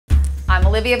I'm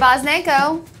Olivia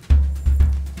Voznenko.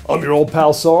 I'm your old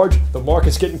pal Sarge. The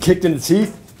market's getting kicked in the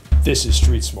teeth. This is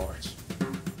Street Smarts.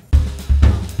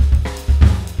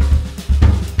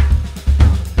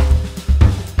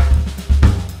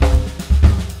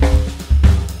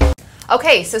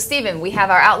 Okay, so Stephen, we have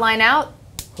our outline out.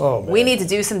 Oh man. We need to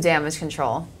do some damage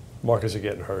control. Markets are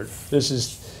getting hurt. This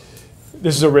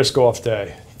is a risk-off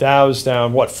day. Dow's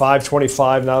down, what,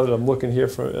 525 now that I'm looking here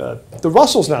for. The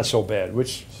Russell's not so bad,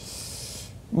 which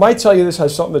might tell you this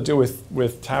has something to do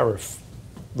with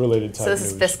tariff-related type So this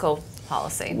news. is fiscal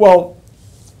policy. Well,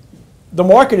 the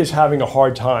market is having a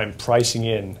hard time pricing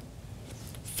in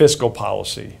fiscal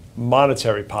policy,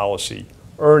 monetary policy,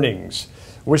 earnings.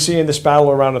 We're seeing this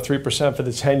battle around the 3% for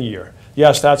the 10-year.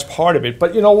 Yes, that's part of it,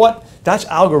 but you know what? That's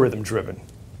algorithm-driven.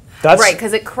 Right,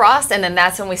 because it crossed, and then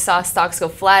that's when we saw stocks go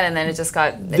flat, and then it just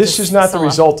got. This is not the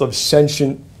result of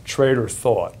sentient trader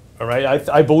thought. All right,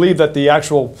 I believe that the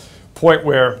actual point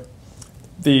where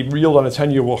the yield on a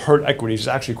 10-year will hurt equities is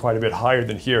actually quite a bit higher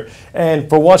than here. And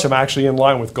for once, I'm actually in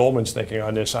line with Goldman's thinking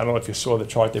on this. I don't know if you saw the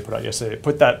chart they put out yesterday. They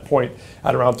put that point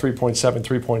at around 3.7,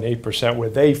 3.8%,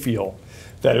 where they feel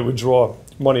that it would draw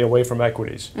money away from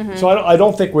equities. Mm-hmm. So I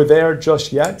don't think we're there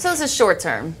just yet. So this is short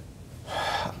term.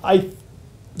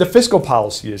 The fiscal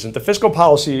policy isn't. The fiscal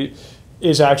policy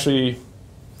is actually,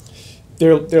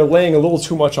 they're laying a little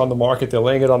too much on the market. They're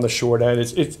laying it on the short end.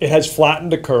 It has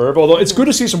flattened the curve, although it's good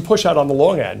to see some push out on the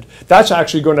long end. That's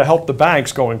actually going to help the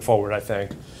banks going forward, I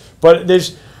think. But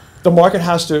the market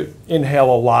has to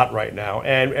inhale a lot right now,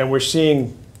 and we're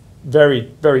seeing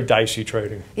very, very dicey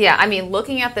trading. Yeah, I mean,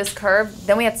 looking at this curve,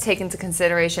 then we have to take into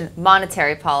consideration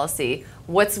monetary policy.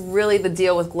 What's really the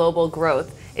deal with global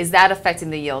growth? Is that affecting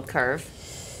the yield curve?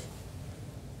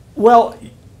 Well,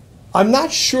 I'm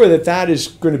not sure that is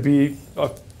going to be,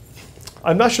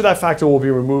 I'm not sure that factor will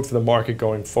be removed from the market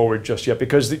going forward just yet,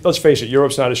 because let's face it,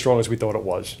 Europe's not as strong as we thought it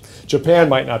was. Japan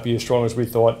might not be as strong as we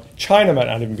thought. China might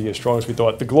not even be as strong as we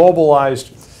thought. The globalized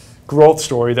growth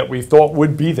story that we thought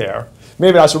would be there,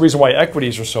 maybe that's the reason why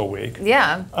equities are so weak.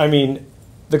 Yeah. I mean,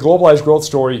 the globalized growth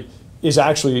story is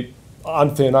actually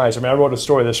on thin ice. I mean, I wrote a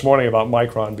story this morning about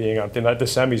Micron being on thin ice, the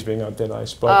semis being on thin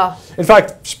ice. But in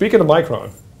fact, speaking of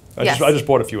Micron, I just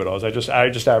bought a few of those. I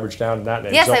just averaged down in that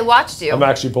name. Yes, so I watched you. I'm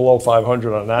actually below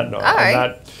 500 on that note. All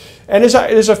right. And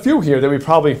there's a few here that we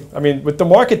probably, I mean, with the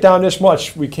market down this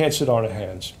much, we can't sit on our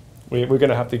hands. We're going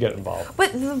to have to get involved.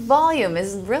 But the volume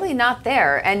is really not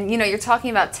there. And you know, you're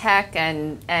talking about tech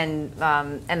and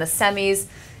the semis.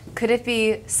 Could it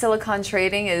be silicon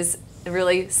trading is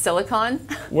really silicon?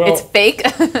 Well, it's fake.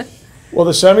 Well,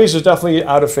 the semis is definitely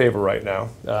out of favor right now,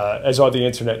 as are the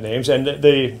internet names, and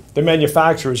the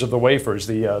manufacturers of the wafers,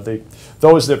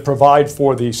 those that provide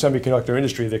for the semiconductor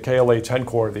industry, the KLA 10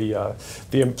 core, the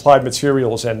Applied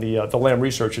Materials, and the Lam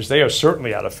Researchers, they are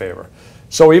certainly out of favor.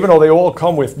 So even though they all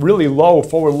come with really low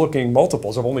forward-looking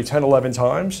multiples of only 10, 11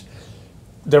 times,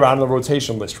 they're on the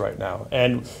rotation list right now.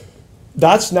 And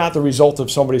that's not the result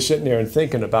of somebody sitting there and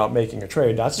thinking about making a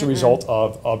trade. That's the result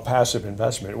of passive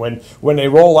investment. When they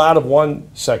roll out of one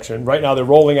section, right now they're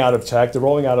rolling out of tech, they're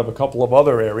rolling out of a couple of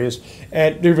other areas,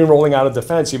 and they're even rolling out of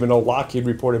defense, even though Lockheed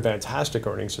reported fantastic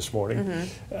earnings this morning.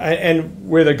 And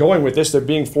where they're going with this, they're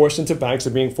being forced into banks,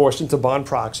 they're being forced into bond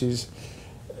proxies.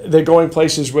 They're going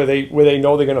places where they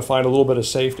know they're going to find a little bit of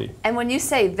safety. And when you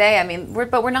say they, I mean,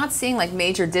 but we're not seeing like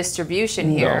major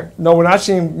distribution here. No, we're not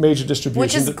seeing major distribution.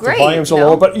 Which is great. The volumes are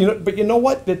lower, but you know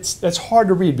what? That's hard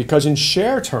to read, because in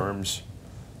share terms,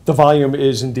 the volume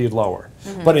is indeed lower,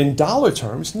 but in dollar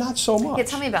terms, not so much. Yeah,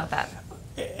 tell me about that.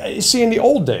 You see, in the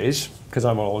old days, because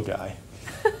I'm an old guy,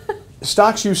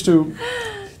 stocks used to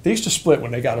split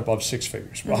when they got above six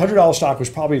figures. A $100 stock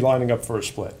was probably lining up for a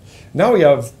split. Now we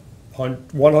have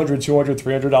 $100, $200,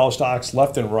 $300 stocks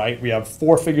left and right. We have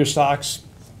four-figure stocks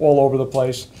all over the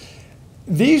place.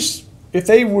 These, if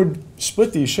they would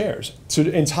split these shares to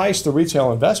entice the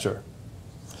retail investor,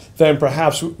 then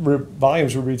perhaps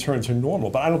volumes would return to normal.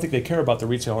 But I don't think they care about the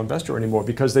retail investor anymore,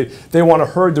 because they want to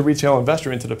herd the retail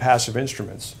investor into the passive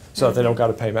instruments so that they don't got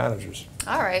to pay managers.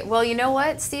 All right. Well, you know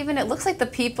what, Stephen? It looks like the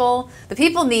people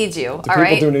need you. The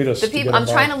people do need us. I'm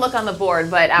trying to look on the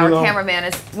board, but our cameraman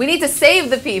is. We need to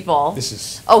save the people. This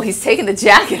is. Oh, he's taking the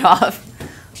jacket off.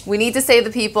 We need to save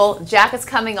the people. Jacket's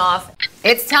coming off.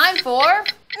 It's time for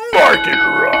Market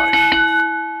Rush.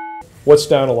 What's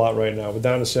down a lot right now? We're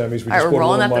down to semis. All right, we're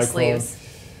rolling up the sleeves.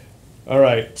 All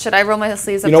right. Should I roll my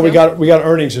sleeves up? You know, we got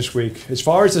earnings this week. As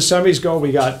far as the semis go,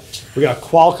 we got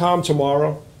Qualcomm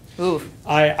tomorrow. Ooh.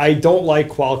 I don't like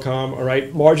Qualcomm. All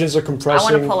right, margins are compressing.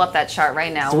 I want to pull up that chart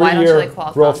right now. Why don't you like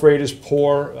Qualcomm? Growth rate is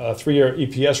poor. 3-year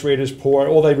EPS rate is poor.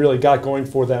 All they really got going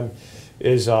for them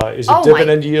is a Oh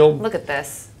dividend yield. Look at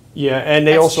this. Yeah, and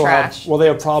they That's also trash. they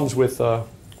have problems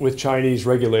with Chinese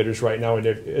regulators right now, and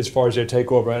as far as their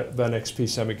takeover of NXP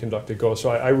Semiconductor goes. So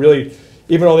I really,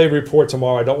 even though they report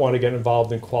tomorrow, I don't want to get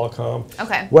involved in Qualcomm.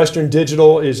 Okay. Western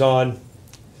Digital is on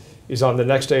the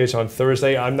next day. It's on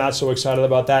Thursday. I'm not so excited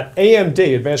about that.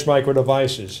 AMD, Advanced Micro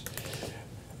Devices.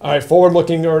 All right,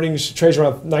 forward-looking earnings trades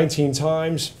around 19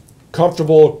 times.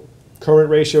 Comfortable current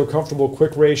ratio, comfortable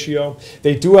quick ratio.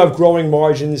 They do have growing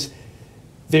margins.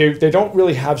 They don't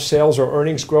really have sales or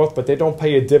earnings growth, but they don't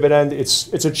pay a dividend.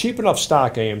 It's a cheap enough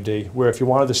stock, AMD, where if you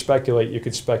wanted to speculate, you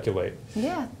could speculate.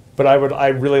 Yeah. But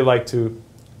I'd really like to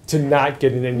not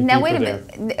get in any Now deeper wait a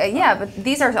there. minute. Yeah, but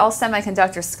these are all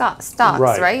semiconductor stocks,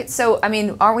 right? So I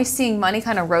mean, aren't we seeing money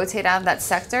kind of rotate out of that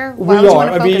sector? We are.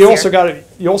 I mean, you also got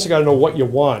to know what you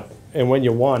want and when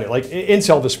you want it. Like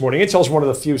Intel this morning. Intel's one of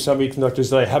the few semiconductors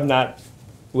that I have not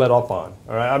let up on.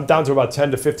 All right, I'm down to about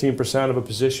 10 to 15% of a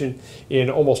position in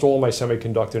almost all my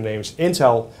semiconductor names.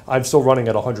 Intel, I'm still running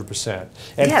at 100%.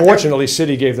 And Yeah, fortunately,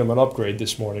 Citi gave them an upgrade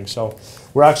this morning, so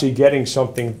we're actually getting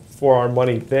something for our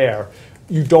money there.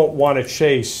 You don't want to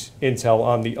chase Intel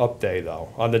on the up day, though,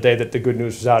 on the day that the good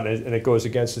news is out and it goes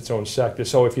against its own sector.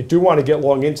 So if you do want to get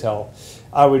long Intel,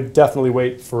 I would definitely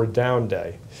wait for a down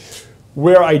day.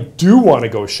 Where I do want to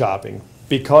go shopping,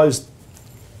 because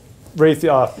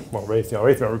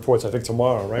Raytheon reports, I think,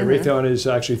 tomorrow, right? Mm-hmm. Raytheon is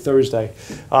actually Thursday,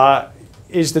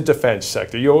 is the defense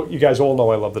sector. You guys all know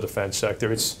I love the defense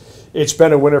sector. It's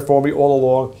been a winner for me all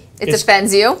along. It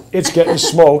defends you. It's getting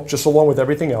smoked, just along with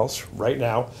everything else right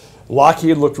now.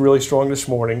 Lockheed looked really strong this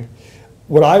morning.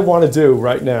 What I want to do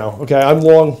right now, okay, I'm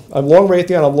long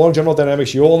Raytheon, I'm long General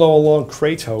Dynamics. You all know I'm long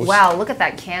Kratos. Wow, look at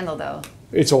that candle, though.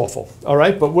 It's awful, all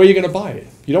right? But where are you going to buy it?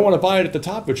 You don't want to buy it at the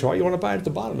top of the chart. You want to buy it at the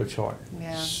bottom of the chart.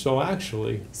 Yeah. So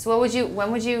actually... So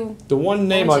when would you... The one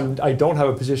name I don't have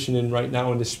a position in right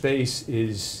now in this space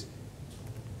is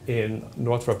in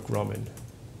Northrop Grumman.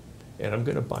 And I'm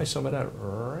going to buy some of that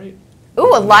right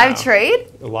Ooh, a live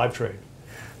trade? A live trade.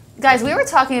 Guys, we were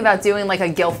talking about doing like a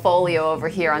Guilfoyle over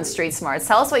here on Street Smarts.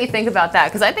 Tell us what you think about that,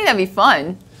 because I think that'd be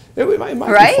fun. It might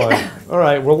right? be fun. All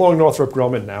right, we're long Northrop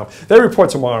Grumman now. They report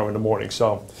tomorrow in the morning,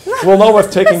 so we'll know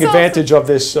if taking advantage of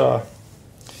this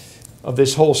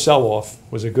whole sell-off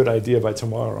was a good idea by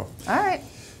tomorrow. All right.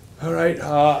 All right.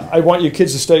 I want you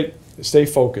kids to stay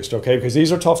focused, okay? Because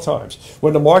these are tough times.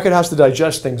 When the market has to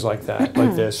digest things like that,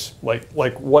 like this, like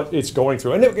what it's going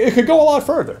through, and it could go a lot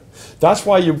further. That's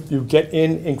why you get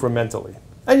in incrementally,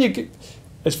 and you get.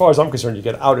 As far as I'm concerned, you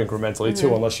get out incrementally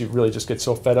too, unless you really just get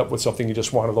so fed up with something you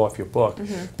just want it off your book.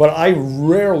 But I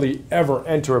rarely ever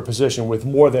enter a position with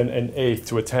more than an eighth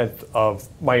to a tenth of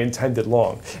my intended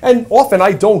long. And often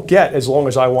I don't get as long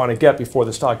as I want to get before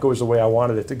the stock goes the way I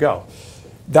wanted it to go.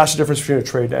 That's the difference between a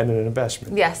trade and an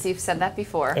investment. Yes, you've said that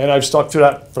before. And I've stuck to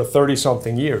that for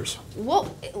 30-something years.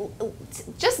 Well,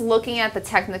 just looking at the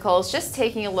technicals, just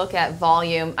taking a look at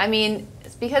volume, I mean,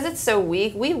 because it's so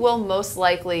weak, we will most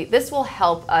likely, this will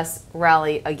help us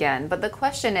rally again. But the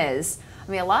question is,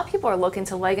 I mean, a lot of people are looking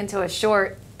to leg into a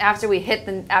short after we hit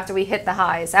the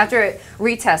highs, after it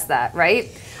retests that,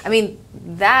 right? I mean,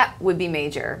 that would be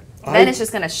major. Then it's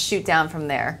just going to shoot down from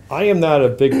there. I am not a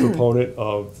big proponent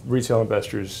of retail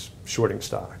investors shorting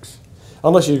stocks,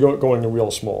 unless you're going a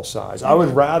real small size. I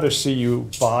would rather see you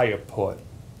buy a put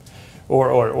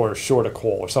or short a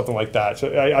call or something like that.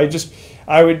 So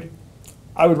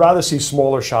I would rather see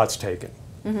smaller shots taken.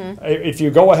 If you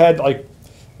go ahead, like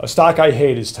a stock I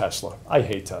hate is Tesla. I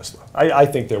hate Tesla. I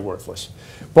think they're worthless.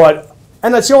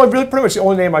 And that's pretty much the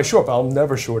only name I short, but I'll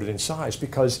never short it in size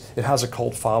because it has a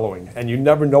cult following, and you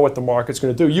never know what the market's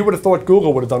going to do. You would have thought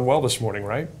Google would have done well this morning,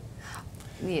 right?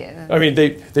 Yeah. I mean,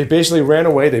 they basically ran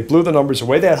away. They blew the numbers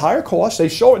away. They had higher costs.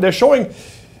 They're showing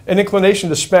an inclination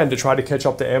to spend to try to catch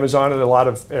up to Amazon in a lot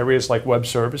of areas like web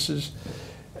services.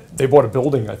 They bought a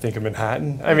building, I think, in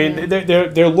Manhattan. I mean,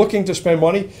 they're looking to spend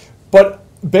money, but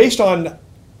based on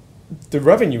the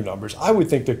revenue numbers, I would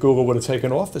think that Google would have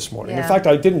taken off this morning. Yeah. In fact,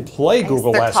 I didn't play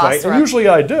Google last night, and up. usually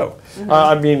I do.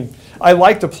 I mean, I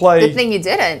like to play. Good thing you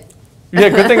didn't. Yeah,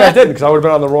 good thing I didn't, because I would have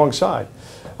been on the wrong side.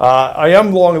 I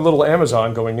am long a little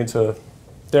Amazon going into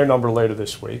their number later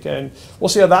this week, and we'll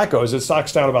see how that goes. The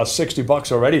stock's down about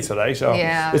 $60 already today, so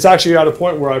it's actually at a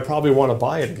point where I probably want to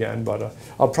buy it again, but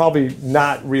I'll probably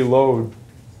not reload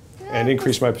and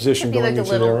increase my position going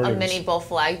into their earnings. A mini bull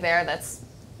flag there that's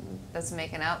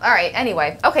making out. All right,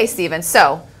 anyway. Okay, Steven,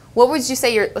 so what would you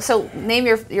say name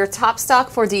your top stock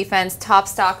for defense, top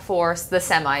stock for the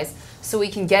semis, so we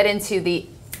can get into the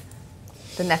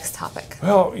next topic.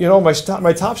 Well, you know, my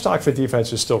top stock for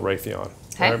defense is still Raytheon.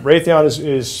 Okay. Raytheon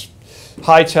is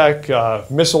high-tech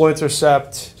missile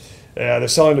intercept. They're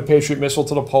selling the Patriot missile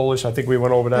to the Polish. I think we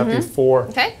went over that before.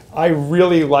 Okay. I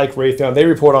really like Raytheon. They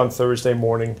report on Thursday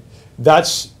morning.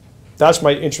 That's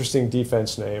my interesting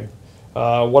defense name.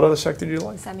 What other sector do you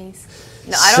like? Semis.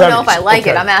 No, I don't know if I like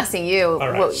it. I'm asking you.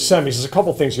 All right, semis. There's a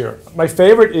couple things here. My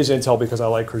favorite is Intel because I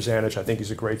like Kruzanich. I think he's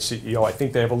a great CEO. I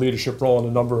think they have a leadership role in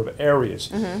a number of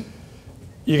areas.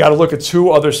 You got to look at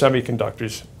two other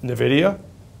semiconductors. NVIDIA.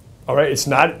 All right, it's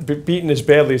not beaten as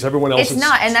badly as everyone else. It's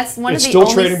not, and that's one of the only...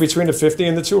 It's still trading between the 50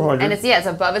 and the 200. And it's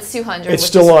above its 200, it's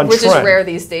still on trend. Which is rare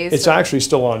these days. It's actually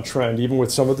still on trend, even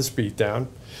with some of this beatdown.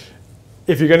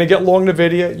 If you're going to get long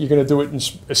NVIDIA, you're going to do it in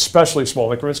especially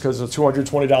small increments because it's a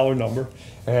 $220 number,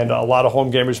 and a lot of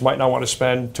home gamers might not want to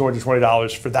spend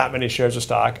 $220 for that many shares of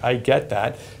stock. I get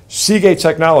that. Seagate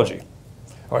Technology.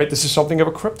 All right, this is something of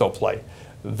a crypto play.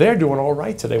 They're doing all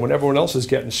right today when everyone else is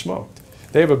getting smoked.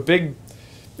 They have a big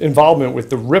involvement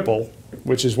with the Ripple,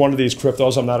 which is one of these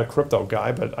cryptos. I'm not a crypto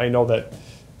guy, but I know that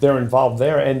they're involved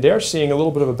there, and they're seeing a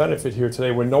little bit of a benefit here today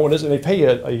when no one is, and they pay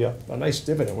you a nice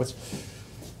dividend.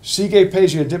 Seagate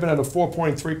pays you a dividend of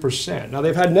 4.3%. Now,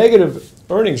 they've had negative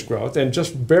earnings growth and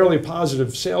just barely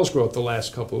positive sales growth the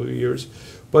last couple of years,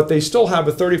 but they still have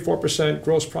a 34%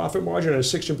 gross profit margin and a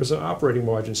 16% operating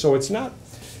margin. So it's not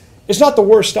the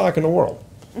worst stock in the world.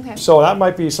 Okay. So that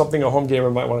might be something a home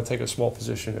gamer might want to take a small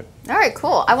position in. All right,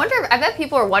 cool. I bet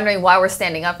people are wondering why we're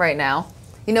standing up right now.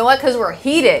 You know what? Because we're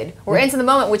heated. We're into the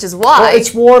moment, which is why. Well,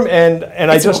 it's warm, and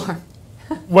warm.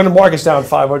 When the market's down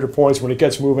 500 points, when it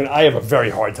gets moving, I have a very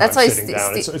hard time sitting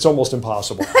down. It's almost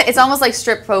impossible. It's almost like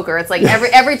strip poker. It's like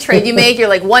every trade you make, you're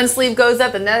like one sleeve goes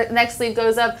up, the next sleeve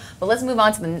goes up. But let's move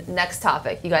on to the next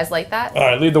topic. You guys like that? All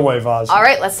right, lead the way, Voz. All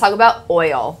right, let's talk about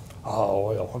oil. Oh,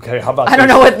 oil. Okay, how about I don't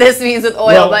know what this means with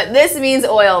oil, but this means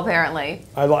oil apparently.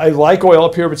 I like oil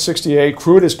up here at 68.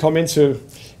 Crude has come into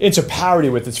parity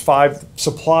with its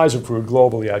supplies of crude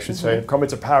globally, I should say. Have come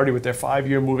into parity with their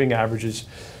 5-year moving averages,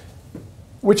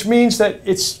 which means that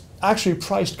it's actually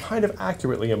priced kind of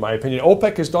accurately, in my opinion.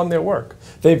 OPEC has done their work.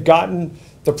 They've gotten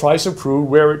the price of crude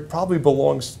where it probably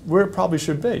belongs, where it probably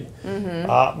should be.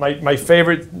 My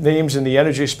favorite names in the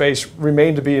energy space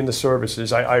remain to be in the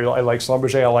services. I like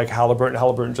Schlumberger, I like Halliburton.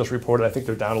 Halliburton just reported, I think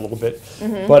they're down a little bit.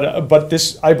 But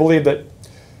I believe that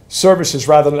services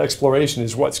rather than exploration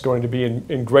is what's going to be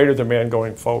in greater demand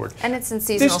going forward. And it's in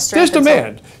seasonal strength. There's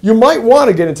demand. You might want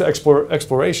to get into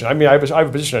exploration. I mean, I have a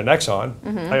position in Exxon.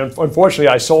 Unfortunately,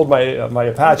 I sold my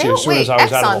Apache as soon as I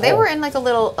was out of the hole. They were in like a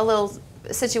little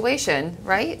situation,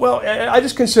 right? Well, I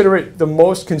just consider it the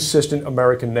most consistent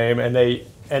American name, and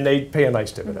they pay a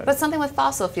nice dividend. But something with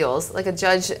fossil fuels, like a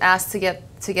judge asked to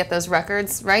get those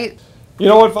records, right? You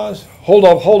know what, Voz? Hold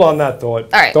on that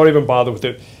thought. All right. Don't even bother with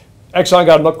it. Exxon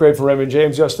got an upgrade from Raymond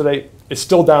James yesterday. It's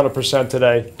still down 1%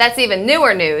 today. That's even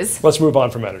newer news. Let's move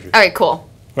on from energy. All right, cool.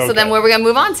 Okay. So then where are we going to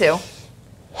move on to?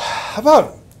 How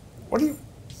about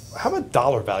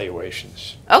dollar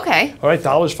valuations? Okay. All right,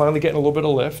 dollar's finally getting a little bit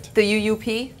of lift. The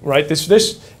UUP? Right.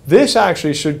 This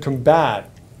actually should combat,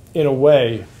 in a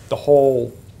way, the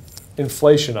whole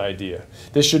inflation idea.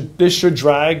 This should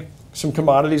drag some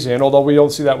commodities in, although we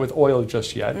don't see that with oil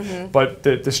just yet. But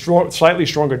the slightly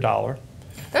stronger dollar.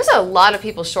 There's a lot of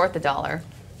people short the dollar.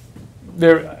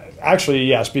 There actually,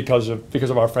 yes, because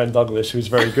of our friend Douglas, who's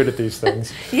very good at these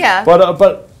things. Yeah.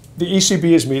 But the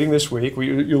ECB is meeting this week.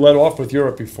 You led off with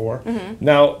Europe before.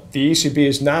 Now, the ECB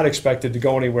is not expected to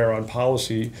go anywhere on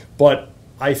policy, but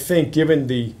I think given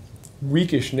the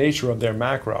weakish nature of their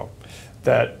macro,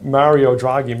 that Mario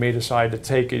Draghi may decide to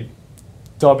take a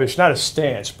dovish, not a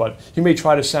stance, but he may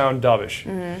try to sound dovish.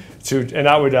 And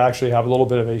that would actually have a little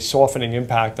bit of a softening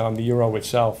impact on the euro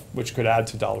itself, which could add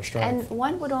to dollar strength. And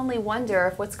one would only wonder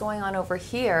if what's going on over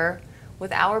here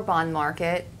with our bond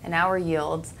market and our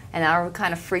yields and our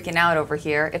kind of freaking out over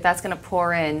here, if that's going to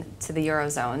pour in to the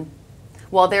Eurozone.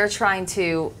 While they're trying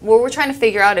to, we're trying to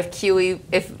figure out if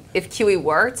QE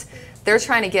worked, they're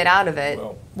trying to get out of it.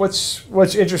 Well,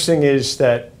 what's interesting is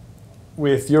that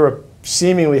with Europe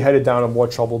seemingly headed down a more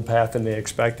troubled path than they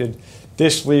expected,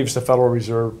 this leaves the Federal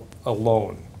Reserve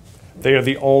alone. They are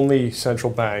the only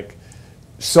central bank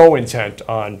so intent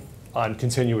on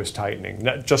continuous tightening,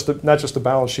 not just the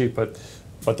balance sheet, but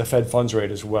the Fed funds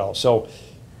rate as well. So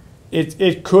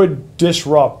it could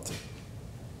disrupt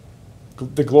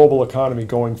the global economy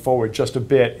going forward just a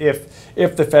bit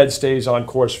if the Fed stays on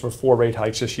course for 4 rate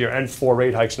hikes this year and 4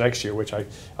 rate hikes next year, which I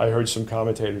heard some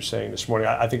commentators saying this morning.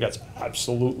 I think that's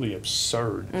absolutely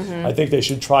absurd. I think they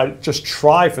should just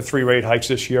try for 3 rate hikes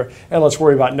this year, and let's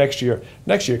worry about next year,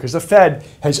 because the Fed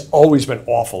has always been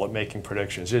awful at making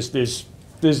predictions.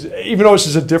 even though this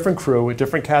is a different crew, a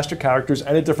different cast of characters,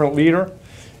 and a different leader,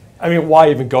 I mean, why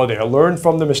even go there? Learn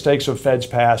from the mistakes of Fed's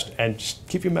past and just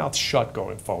keep your mouth shut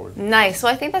going forward. Nice.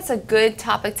 Well, I think that's a good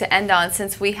topic to end on,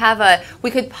 since we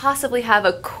could possibly have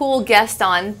a cool guest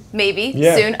on maybe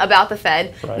soon about the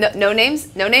Fed. Right. No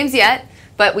names yet,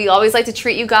 but we always like to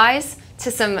treat you guys to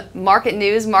some market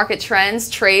news, market trends,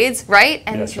 trades, right?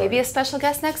 And maybe a special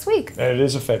guest next week. And it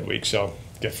is a Fed week, so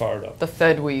get fired up. The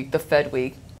Fed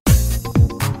week.